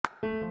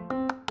Hey,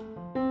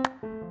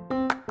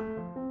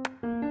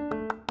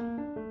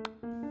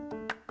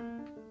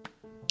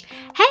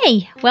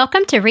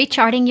 welcome to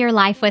Recharting Your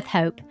Life with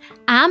Hope.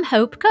 I'm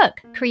Hope Cook,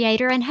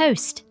 creator and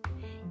host.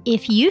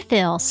 If you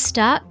feel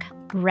stuck,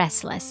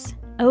 restless,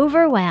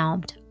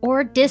 overwhelmed,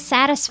 or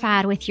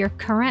dissatisfied with your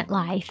current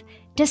life,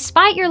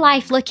 despite your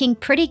life looking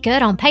pretty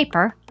good on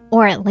paper,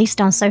 or at least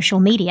on social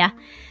media,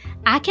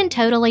 I can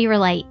totally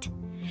relate.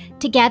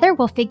 Together,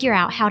 we'll figure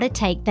out how to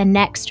take the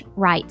next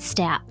right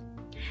step.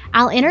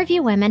 I'll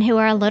interview women who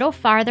are a little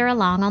farther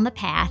along on the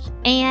path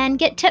and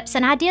get tips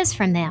and ideas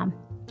from them.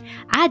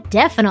 I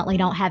definitely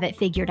don't have it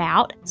figured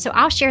out, so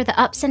I'll share the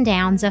ups and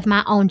downs of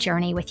my own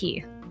journey with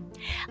you.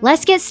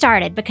 Let's get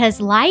started because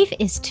life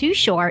is too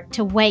short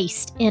to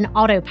waste in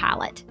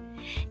autopilot.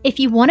 If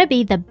you want to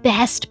be the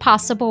best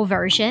possible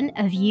version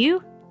of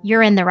you,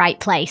 you're in the right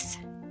place.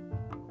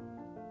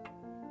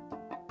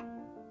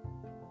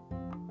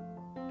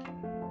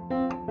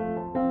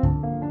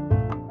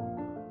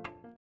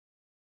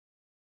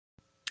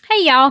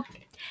 Hey y'all.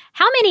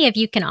 How many of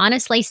you can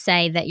honestly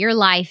say that your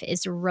life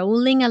is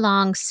rolling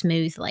along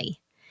smoothly?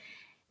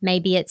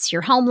 Maybe it's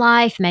your home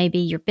life, maybe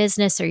your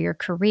business or your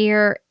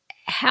career.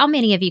 How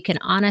many of you can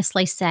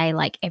honestly say,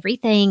 like,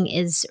 everything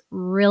is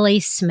really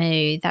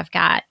smooth? I've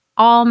got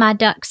all my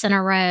ducks in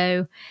a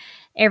row.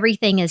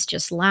 Everything is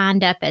just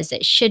lined up as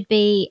it should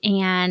be,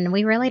 and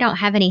we really don't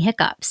have any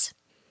hiccups.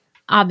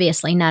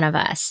 Obviously, none of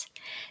us.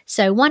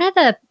 So one of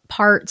the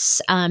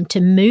parts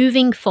to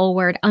moving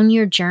forward on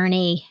your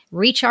journey,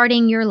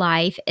 recharting your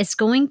life, is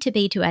going to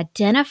be to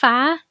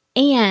identify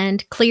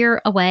and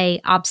clear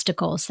away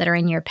obstacles that are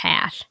in your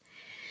path.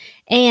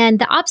 And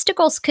the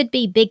obstacles could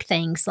be big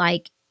things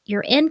like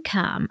your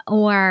income,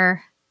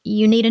 or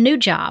you need a new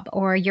job,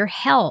 or your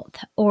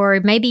health, or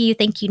maybe you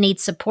think you need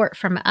support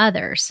from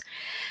others.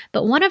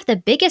 But one of the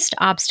biggest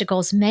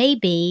obstacles may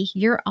be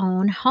your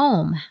own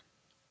home.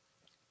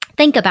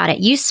 Think about it.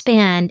 You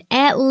spend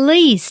at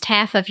least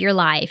half of your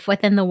life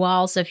within the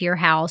walls of your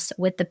house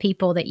with the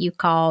people that you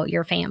call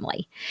your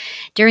family.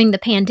 During the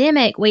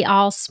pandemic, we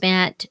all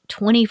spent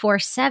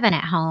 24/7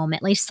 at home,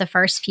 at least the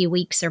first few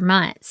weeks or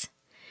months.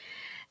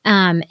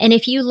 And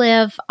if you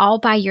live all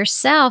by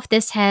yourself,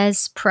 this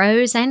has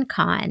pros and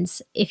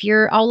cons. If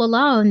you're all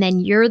alone, then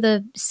you're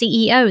the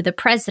CEO, the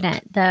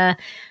president, the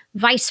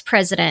vice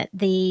president,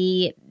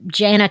 the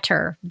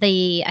janitor,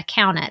 the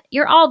accountant.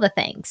 You're all the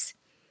things.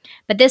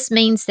 But this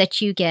means that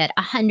you get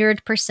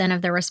 100%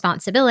 of the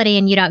responsibility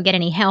and you don't get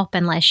any help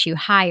unless you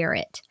hire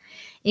it.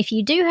 If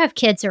you do have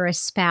kids or a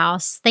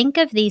spouse, think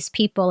of these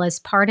people as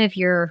part of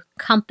your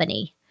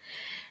company.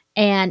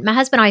 And my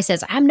husband always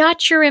says, I'm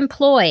not your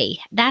employee.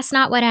 That's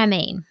not what I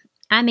mean.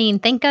 I mean,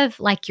 think of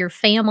like your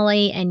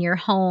family and your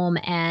home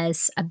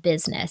as a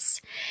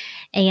business.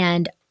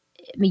 And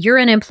you're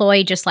an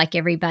employee just like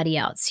everybody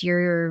else.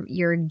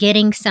 You're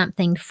getting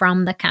something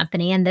from the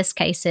company. In this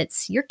case,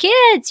 it's your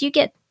kids. You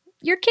get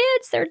your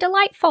kids. They're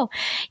delightful.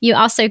 You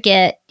also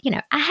get,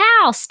 a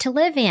house to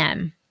live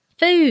in,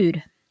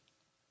 food.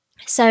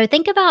 So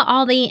think about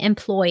all the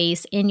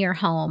employees in your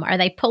home. Are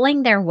they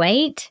pulling their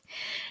weight?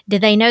 Do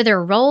they know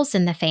their roles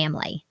in the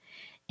family?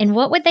 And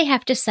what would they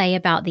have to say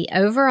about the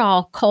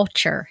overall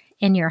culture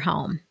in your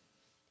home?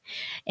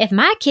 If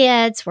my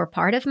kids were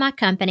part of my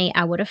company,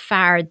 I would have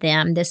fired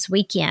them this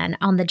weekend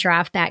on the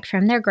drive back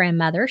from their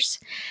grandmother's.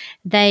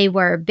 They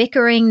were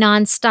bickering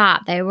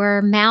nonstop. They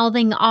were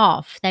mouthing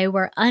off. They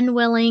were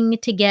unwilling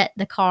to get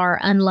the car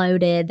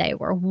unloaded. They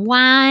were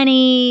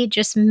whiny,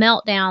 just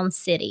meltdown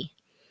city.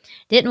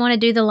 Didn't want to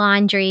do the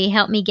laundry,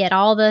 help me get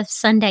all the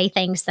Sunday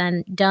things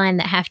done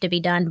that have to be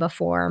done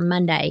before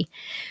Monday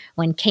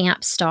when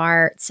camp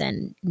starts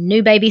and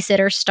new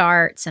babysitter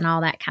starts and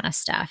all that kind of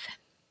stuff.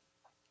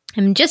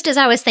 And just as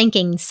I was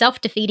thinking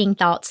self-defeating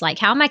thoughts like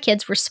how my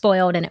kids were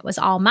spoiled and it was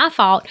all my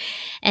fault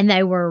and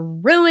they were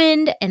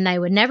ruined and they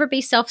would never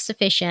be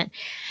self-sufficient,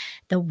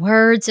 the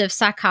words of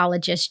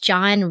psychologist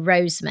John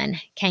Rosemond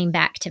came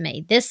back to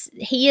me.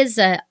 He is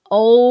an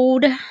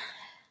old,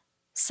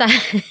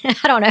 I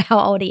don't know how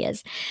old he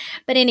is,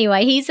 but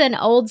anyway, he's an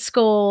old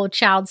school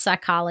child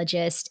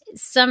psychologist.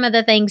 Some of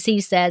the things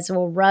he says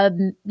will rub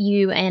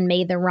you and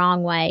me the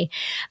wrong way.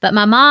 But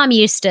my mom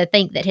used to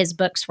think that his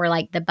books were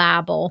like the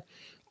Bible.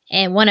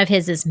 And one of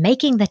his is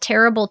Making the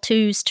Terrible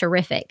Twos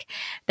Terrific.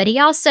 But he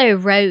also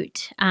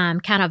wrote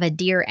kind of a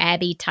Dear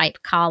Abby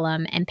type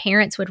column, and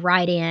parents would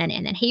write in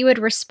and then he would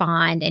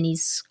respond, and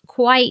he's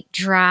quite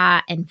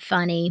dry and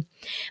funny.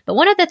 But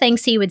one of the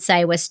things he would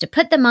say was to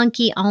put the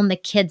monkey on the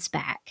kid's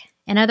back.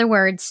 In other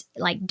words,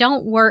 like,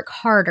 don't work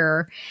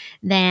harder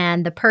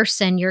than the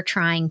person you're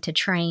trying to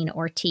train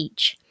or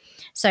teach.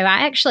 So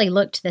I actually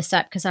looked this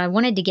up because I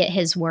wanted to get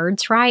his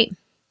words right.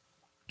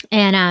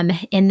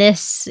 And in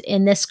this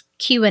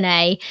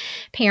Q&A,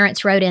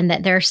 parents wrote in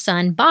that their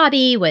son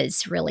Bobby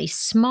was really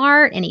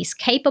smart and he's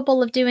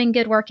capable of doing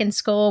good work in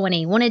school when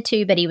he wanted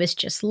to, but he was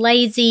just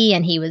lazy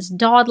and he was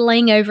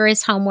dawdling over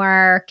his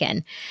homework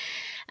and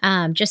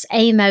just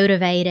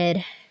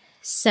amotivated.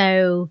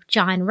 So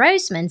John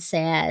Rosemond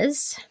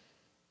says,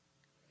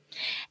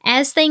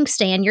 As things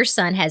stand, your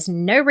son has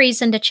no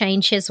reason to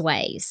change his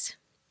ways.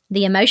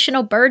 The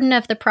emotional burden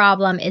of the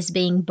problem is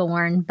being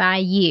borne by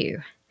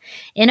you.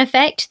 In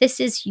effect, this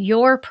is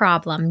your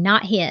problem,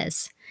 not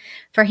his.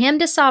 For him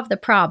to solve the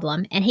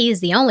problem, and he is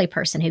the only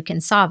person who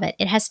can solve it,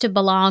 it has to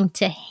belong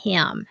to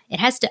him. It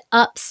has to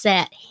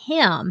upset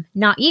him,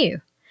 not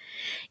you.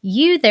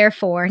 You,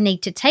 therefore,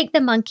 need to take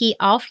the monkey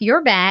off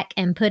your back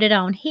and put it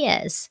on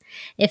his.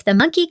 If the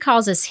monkey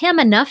causes him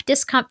enough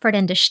discomfort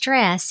and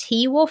distress,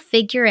 he will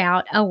figure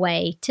out a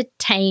way to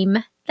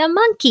tame the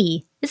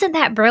monkey. Isn't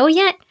that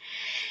brilliant?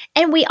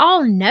 And we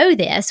all know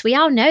this. We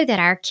all know that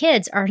our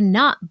kids are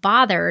not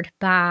bothered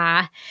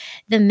by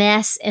the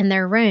mess in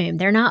their room.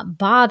 They're not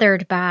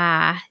bothered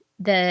by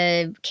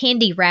the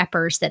candy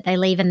wrappers that they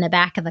leave in the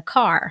back of the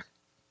car.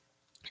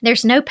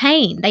 There's no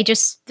pain.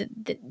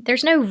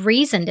 There's no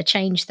reason to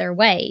change their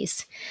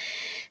ways.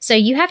 So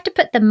you have to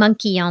put the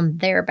monkey on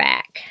their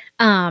back.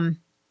 And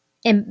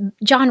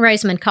John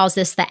Rosemond calls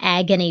this the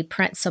agony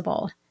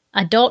principle.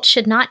 Adults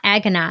should not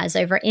agonize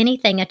over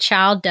anything a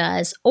child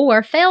does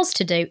or fails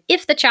to do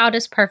if the child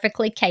is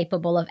perfectly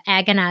capable of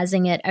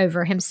agonizing it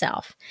over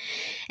himself.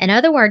 In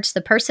other words,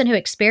 the person who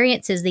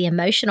experiences the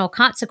emotional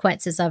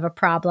consequences of a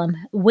problem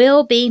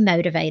will be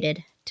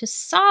motivated to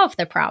solve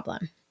the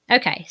problem.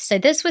 Okay, so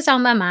this was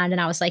on my mind,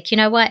 and I was like, you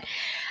know what?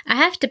 I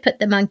have to put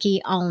the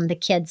monkey on the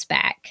kid's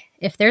back.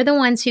 If they're the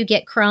ones who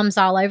get crumbs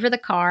all over the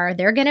car,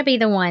 they're going to be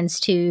the ones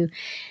to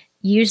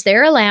use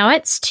their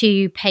allowance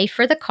to pay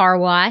for the car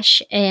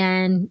wash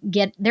and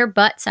get their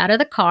butts out of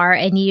the car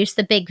and use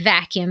the big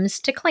vacuums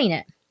to clean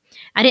it.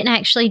 I didn't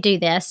actually do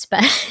this,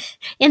 but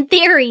in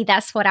theory,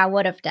 that's what I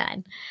would have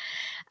done.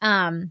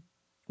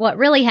 What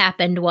really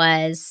happened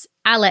was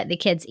I let the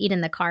kids eat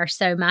in the car.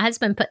 So my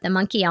husband put the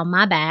monkey on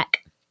my back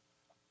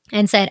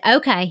and said,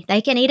 okay,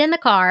 they can eat in the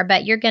car,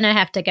 but you're going to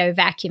have to go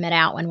vacuum it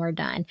out when we're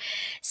done.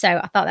 So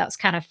I thought that was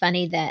kind of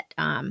funny that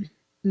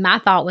my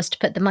thought was to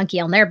put the monkey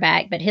on their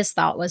back, but his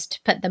thought was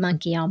to put the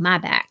monkey on my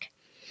back.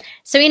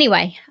 So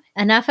anyway,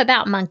 enough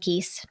about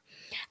monkeys.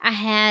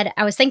 I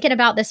was thinking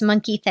about this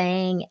monkey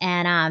thing,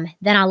 and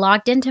then I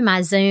logged into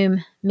my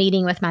Zoom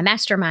meeting with my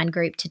mastermind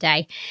group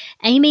today.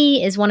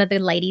 Amy is one of the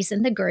ladies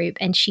in the group,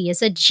 and she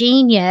is a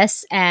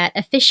genius at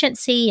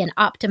efficiency and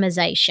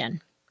optimization.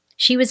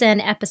 She was in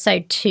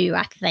episode 2,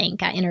 I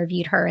think. I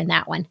interviewed her in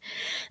that one.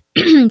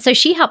 So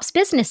she helps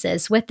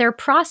businesses with their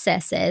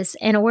processes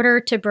in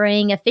order to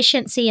bring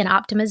efficiency and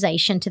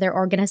optimization to their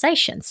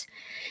organizations.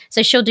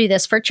 So she'll do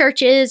this for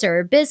churches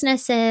or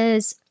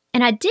businesses.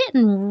 And I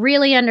didn't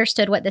really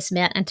understand what this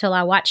meant until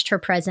I watched her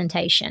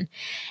presentation.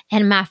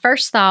 And my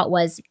first thought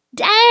was,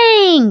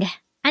 dang,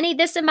 I need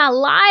this in my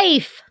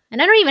life.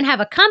 And I don't even have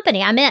a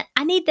company. I meant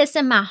I need this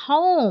in my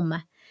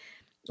home.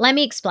 Let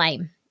me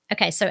explain.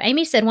 Okay, so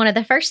Amy said one of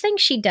the first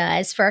things she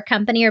does for a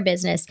company or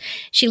business,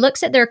 she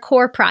looks at their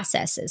core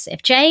processes.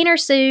 If Jane or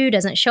Sue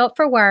doesn't show up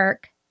for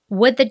work,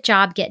 would the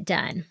job get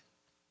done?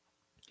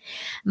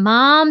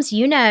 Moms,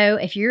 you know,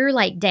 if you're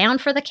like down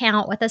for the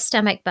count with a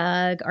stomach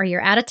bug or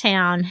you're out of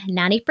town,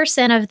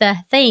 90% of the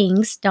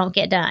things don't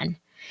get done.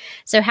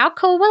 So how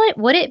cool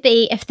would it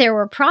be if there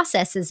were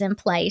processes in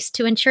place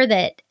to ensure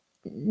that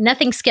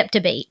nothing skipped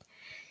a beat?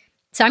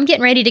 So I'm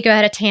getting ready to go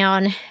out of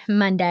town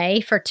Monday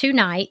for 2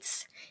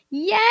 nights.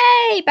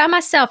 Yay! By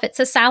myself. It's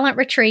a silent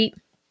retreat.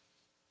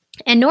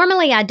 And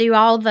normally I do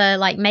all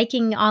the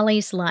making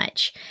Ollie's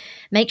lunch.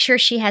 Make sure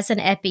she has an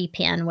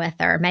EpiPen with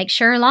her. Make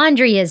sure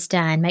laundry is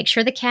done. Make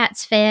sure the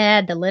cat's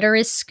fed. The litter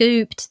is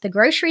scooped. The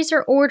groceries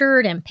are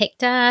ordered and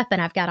picked up.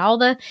 And I've got all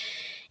the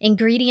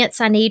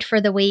ingredients I need for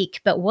the week.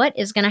 But what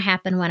is going to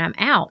happen when I'm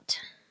out?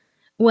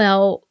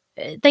 Well,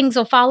 things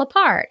will fall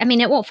apart. I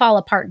mean, it won't fall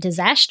apart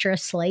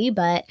disastrously,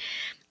 but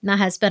my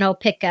husband will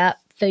pick up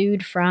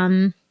food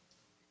from,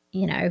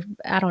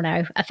 I don't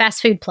know, a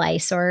fast food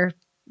place, or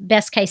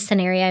best case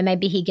scenario,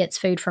 maybe he gets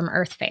food from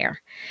Earth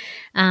Fare.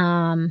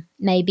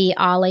 Maybe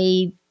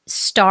Ollie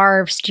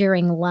starves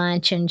during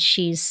lunch and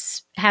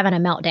she's having a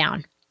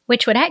meltdown,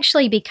 which would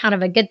actually be kind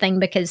of a good thing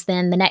because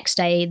then the next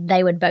day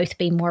they would both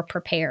be more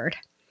prepared.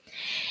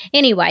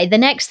 Anyway, the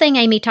next thing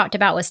Amy talked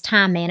about was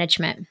time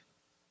management.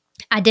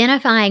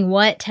 Identifying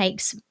what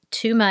takes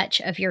too much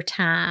of your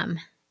time,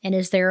 and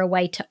is there a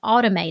way to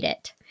automate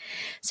it?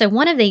 So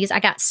one of these, I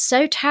got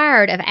so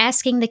tired of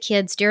asking the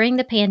kids during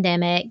the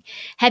pandemic,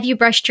 have you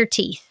brushed your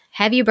teeth?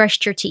 Have you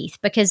brushed your teeth?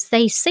 Because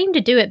they seem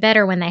to do it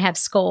better when they have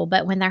school,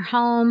 but when they're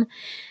home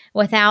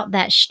without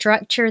that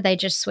structure, they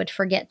just would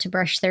forget to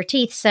brush their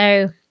teeth.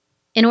 So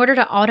in order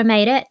to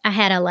automate it, I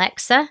had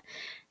Alexa.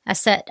 I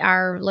set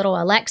our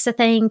little Alexa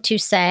thing to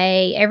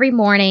say every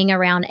morning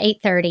around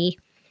 8:30,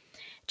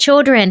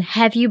 children,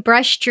 have you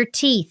brushed your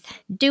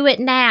teeth? Do it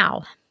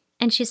now.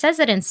 And she says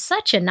it in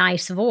such a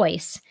nice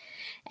voice.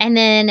 And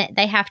then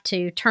they have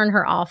to turn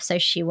her off so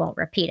she won't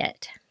repeat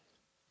it.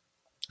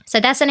 So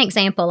that's an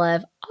example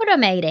of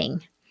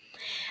automating.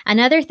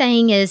 Another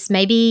thing is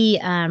maybe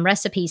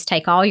recipes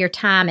take all your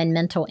time and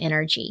mental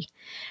energy.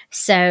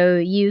 So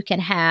you can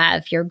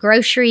have your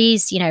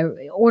groceries,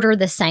 order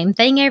the same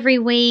thing every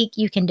week.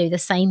 You can do the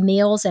same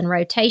meals in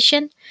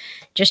rotation.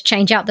 Just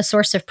change out the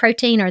source of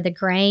protein or the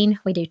grain.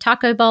 We do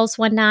taco bowls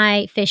one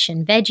night, fish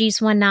and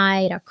veggies one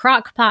night, a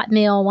crock pot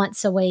meal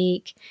once a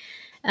week,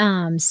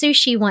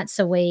 sushi once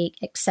a week,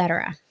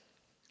 etc.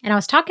 And I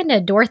was talking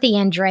to Dorothy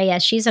Andrea.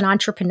 She's an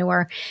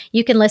entrepreneur.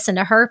 You can listen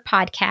to her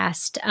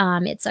podcast.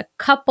 It's a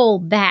couple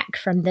back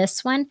from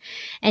this one.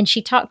 And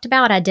she talked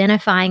about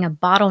identifying a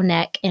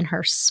bottleneck in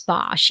her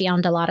spa. She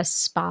owned a lot of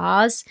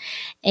spas.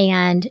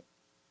 And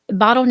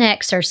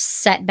bottlenecks are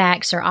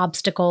setbacks or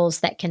obstacles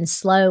that can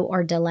slow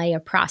or delay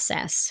a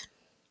process.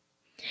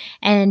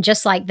 And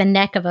just like the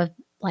neck of a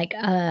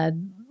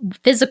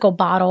physical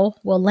bottle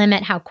will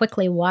limit how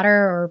quickly water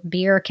or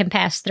beer can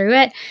pass through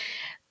it,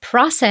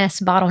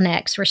 process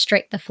bottlenecks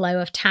restrict the flow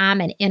of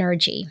time and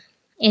energy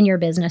in your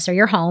business or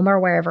your home or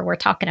wherever we're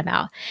talking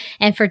about.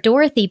 And for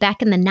Dorothy,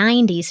 back in the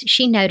 90s,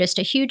 she noticed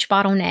a huge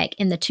bottleneck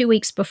in the 2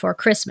 weeks before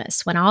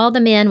Christmas when all the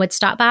men would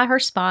stop by her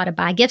spa to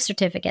buy gift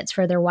certificates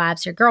for their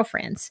wives or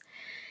girlfriends.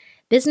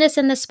 Business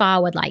in the spa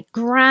would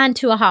grind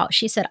to a halt.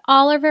 She said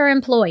all of her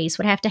employees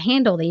would have to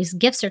handle these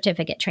gift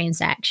certificate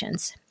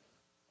transactions.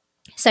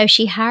 So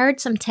she hired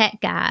some tech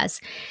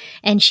guys,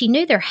 and she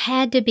knew there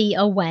had to be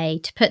a way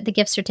to put the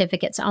gift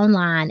certificates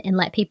online and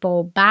let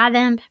people buy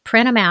them,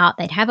 print them out.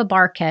 They'd have a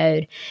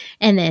barcode,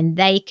 and then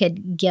they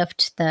could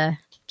gift the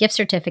gift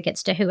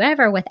certificates to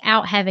whoever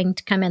without having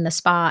to come in the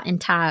spa and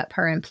tie up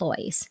her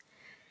employees.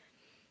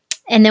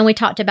 And then we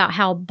talked about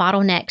how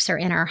bottlenecks are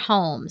in our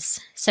homes.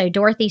 So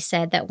Dorothy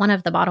said that one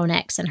of the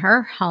bottlenecks in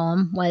her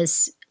home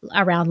was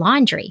around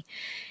laundry.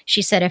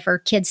 She said if her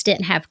kids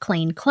didn't have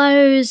clean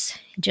clothes,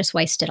 it just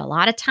wasted a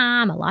lot of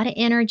time, a lot of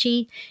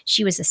energy.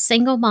 She was a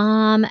single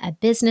mom, a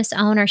business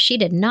owner. She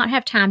did not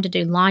have time to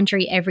do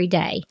laundry every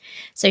day.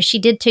 So she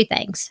did two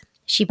things.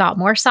 She bought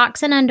more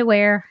socks and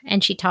underwear,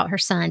 and she taught her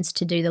sons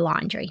to do the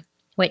laundry,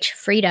 which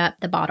freed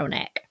up the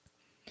bottleneck.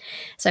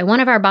 So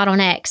one of our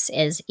bottlenecks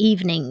is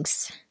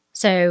evenings.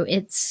 So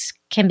it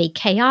can be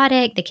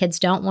chaotic. The kids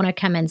don't want to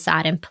come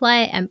inside and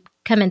play and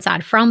come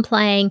inside from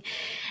playing.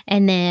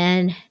 And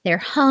then they're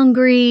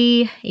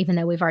hungry, even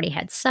though we've already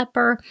had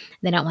supper.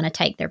 They don't want to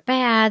take their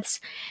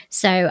baths.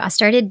 So I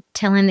started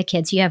telling the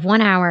kids, you have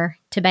 1 hour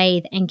to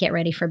bathe and get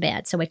ready for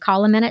bed. So we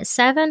call them in at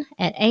 7.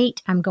 At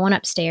 8, I'm going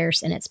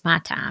upstairs and it's my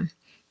time.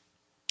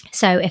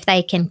 So if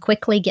they can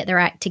quickly get their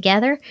act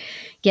together,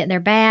 get their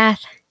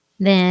bath,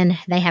 then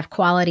they have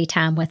quality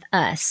time with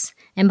us.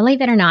 And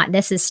believe it or not,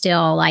 this is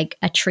still like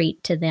a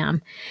treat to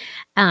them.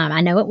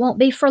 I know it won't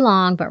be for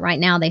long, but right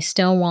now they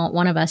still want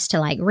one of us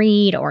to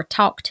read or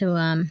talk to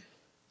them.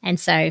 And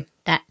so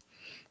that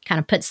kind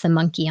of puts the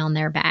monkey on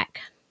their back.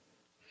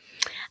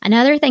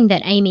 Another thing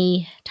that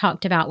Amy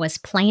talked about was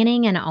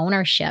planning and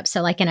ownership.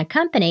 So in a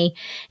company,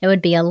 it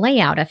would be a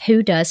layout of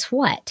who does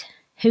what.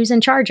 Who's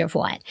in charge of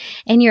what?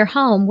 In your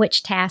home,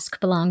 which tasks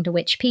belong to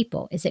which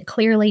people? Is it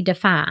clearly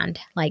defined?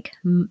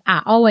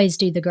 I always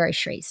do the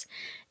groceries.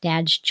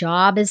 Dad's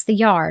job is the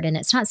yard, and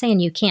it's not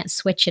saying you can't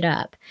switch it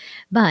up.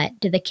 But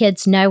do the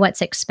kids know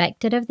what's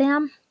expected of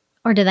them?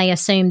 Or do they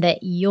assume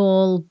that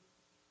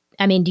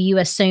do you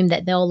assume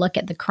that they'll look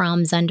at the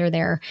crumbs under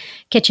their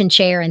kitchen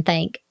chair and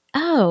think,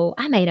 oh,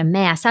 I made a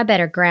mess. I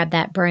better grab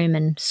that broom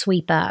and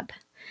sweep up?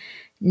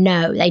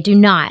 No, they do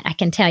not. I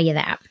can tell you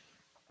that.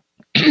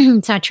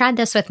 So I tried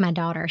this with my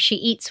daughter. She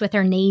eats with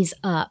her knees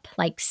up,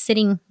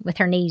 sitting with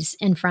her knees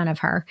in front of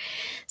her.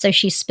 So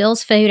she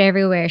spills food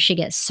everywhere. She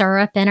gets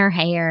syrup in her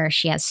hair.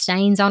 She has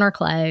stains on her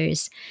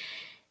clothes.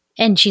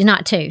 And she's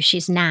not 2,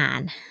 she's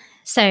 9.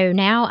 So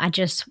now I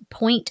just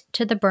point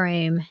to the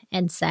broom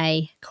and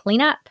say,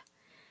 clean up.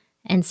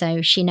 And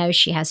so she knows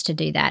she has to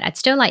do that. I'd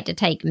still like to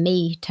take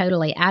me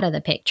totally out of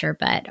the picture,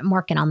 but I'm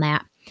working on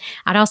that.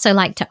 I'd also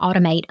like to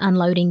automate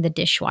unloading the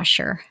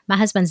dishwasher. My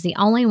husband's the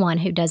only one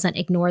who doesn't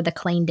ignore the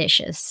clean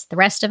dishes. The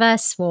rest of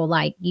us will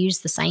use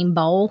the same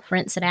bowl,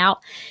 rinse it out,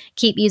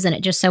 keep using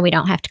it just so we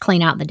don't have to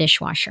clean out the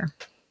dishwasher.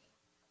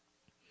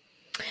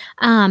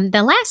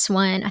 The last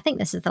one, I think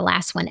this is the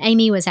last one,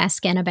 Amy was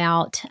asking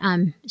about,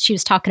 she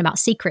was talking about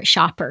secret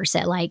shoppers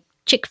at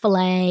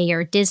Chick-fil-A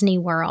or Disney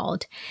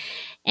World.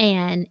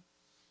 And,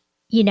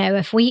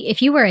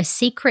 if you were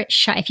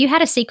if you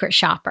had a secret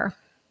shopper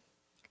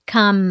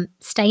come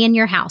stay in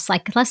your house,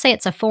 let's say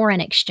it's a foreign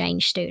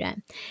exchange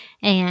student,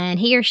 and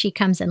he or she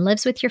comes and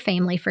lives with your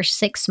family for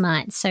 6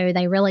 months, so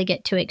they really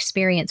get to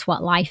experience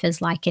what life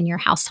is like in your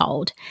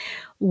household.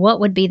 What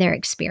would be their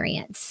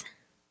experience?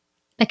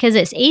 Because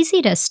it's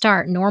easy to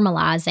start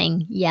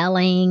normalizing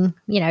yelling,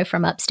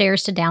 from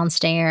upstairs to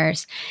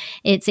downstairs.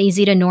 It's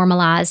easy to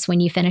normalize when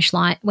you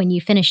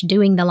finish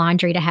doing the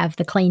laundry to have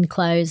the clean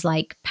clothes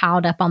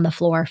piled up on the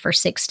floor for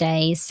 6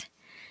 days.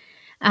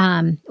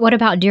 What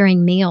about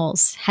during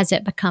meals? Has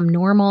it become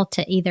normal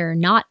to either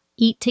not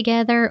eat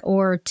together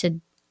or to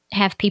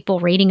have people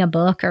reading a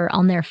book or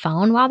on their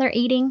phone while they're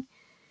eating?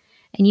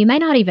 And you may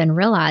not even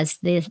realize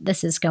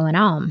this is going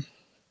on.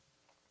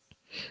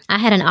 I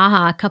had an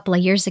aha a couple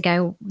of years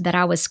ago that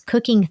I was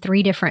cooking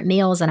 3 different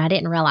meals and I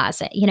didn't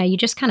realize it. You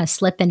just kind of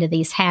slip into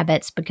these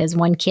habits because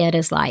one kid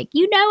is like,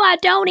 I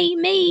don't eat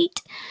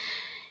meat,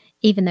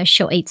 even though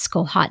she'll eat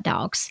school hot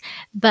dogs.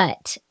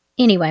 But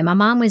anyway, my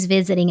mom was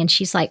visiting and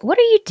she's like, "What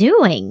are you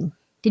doing?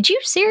 Did you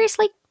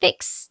seriously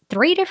fix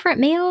 3 different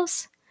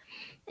meals?"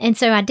 And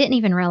so I didn't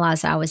even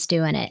realize I was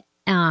doing it.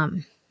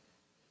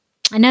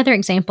 Another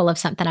example of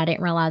something I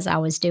didn't realize I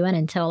was doing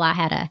until I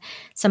had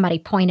somebody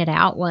point it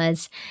out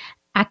was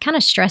I kind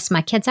of stressed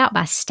my kids out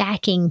by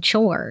stacking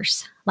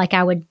chores. Like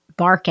I would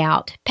bark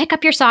out, "Pick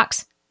up your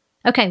socks.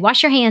 Okay,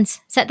 wash your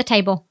hands, set the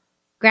table,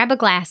 grab a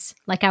glass."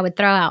 Like I would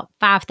throw out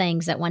 5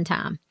 things at one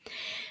time.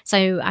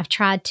 So I've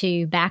tried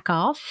to back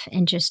off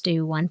and just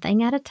do one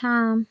thing at a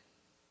time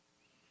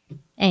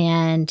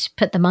and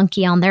put the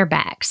monkey on their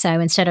back. So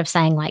instead of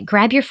saying like,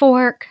 "Grab your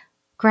fork,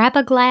 grab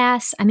a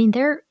glass." I mean,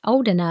 they're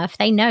old enough.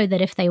 They know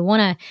that if they want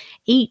to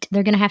eat,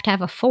 they're going to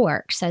have a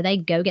fork. So they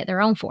go get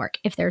their own fork.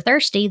 If they're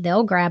thirsty,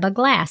 they'll grab a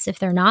glass. If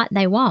they're not,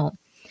 they won't.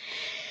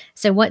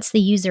 So what's the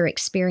user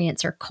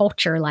experience or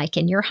culture like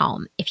in your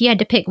home? If you had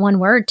to pick one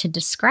word to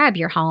describe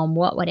your home,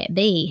 what would it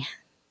be?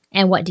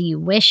 And what do you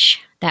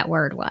wish that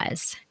word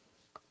was?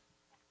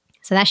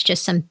 So that's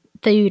just some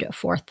food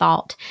for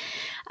thought.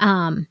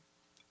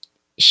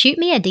 Shoot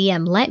me a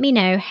DM. Let me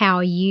know how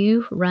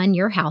you run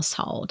your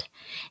household.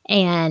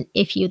 And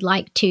if you'd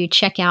like to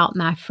check out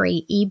my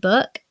free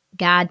ebook,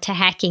 Guide to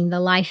Hacking the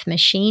Life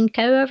Machine,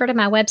 go over to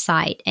my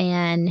website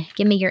and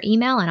give me your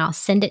email and I'll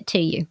send it to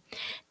you.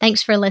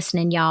 Thanks for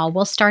listening, y'all.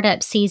 We'll start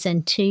up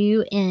season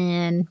 2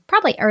 in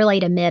probably early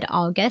to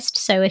mid-August.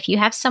 So if you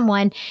have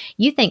someone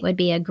you think would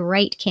be a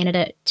great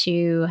candidate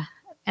to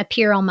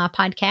appear on my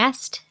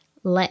podcast,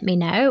 let me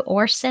know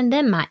or send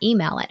them my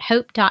email at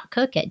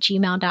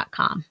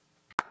hope.cook@gmail.com.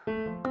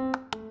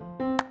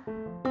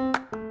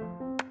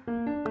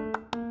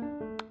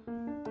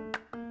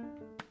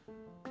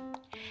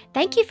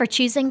 Thank you for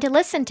choosing to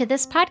listen to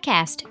this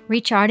podcast,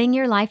 Recharting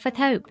Your Life with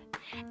Hope.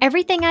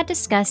 Everything I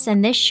discuss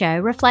in this show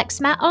reflects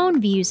my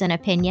own views and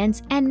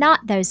opinions and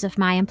not those of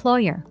my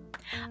employer.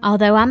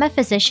 Although I'm a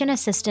physician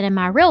assistant in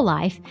my real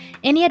life,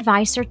 any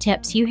advice or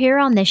tips you hear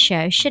on this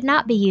show should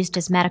not be used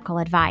as medical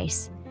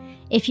advice.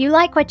 If you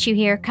like what you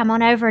hear, come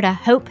on over to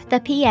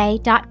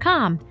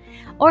hopethepa.com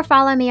or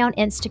follow me on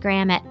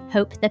Instagram at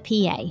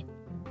hopethepa.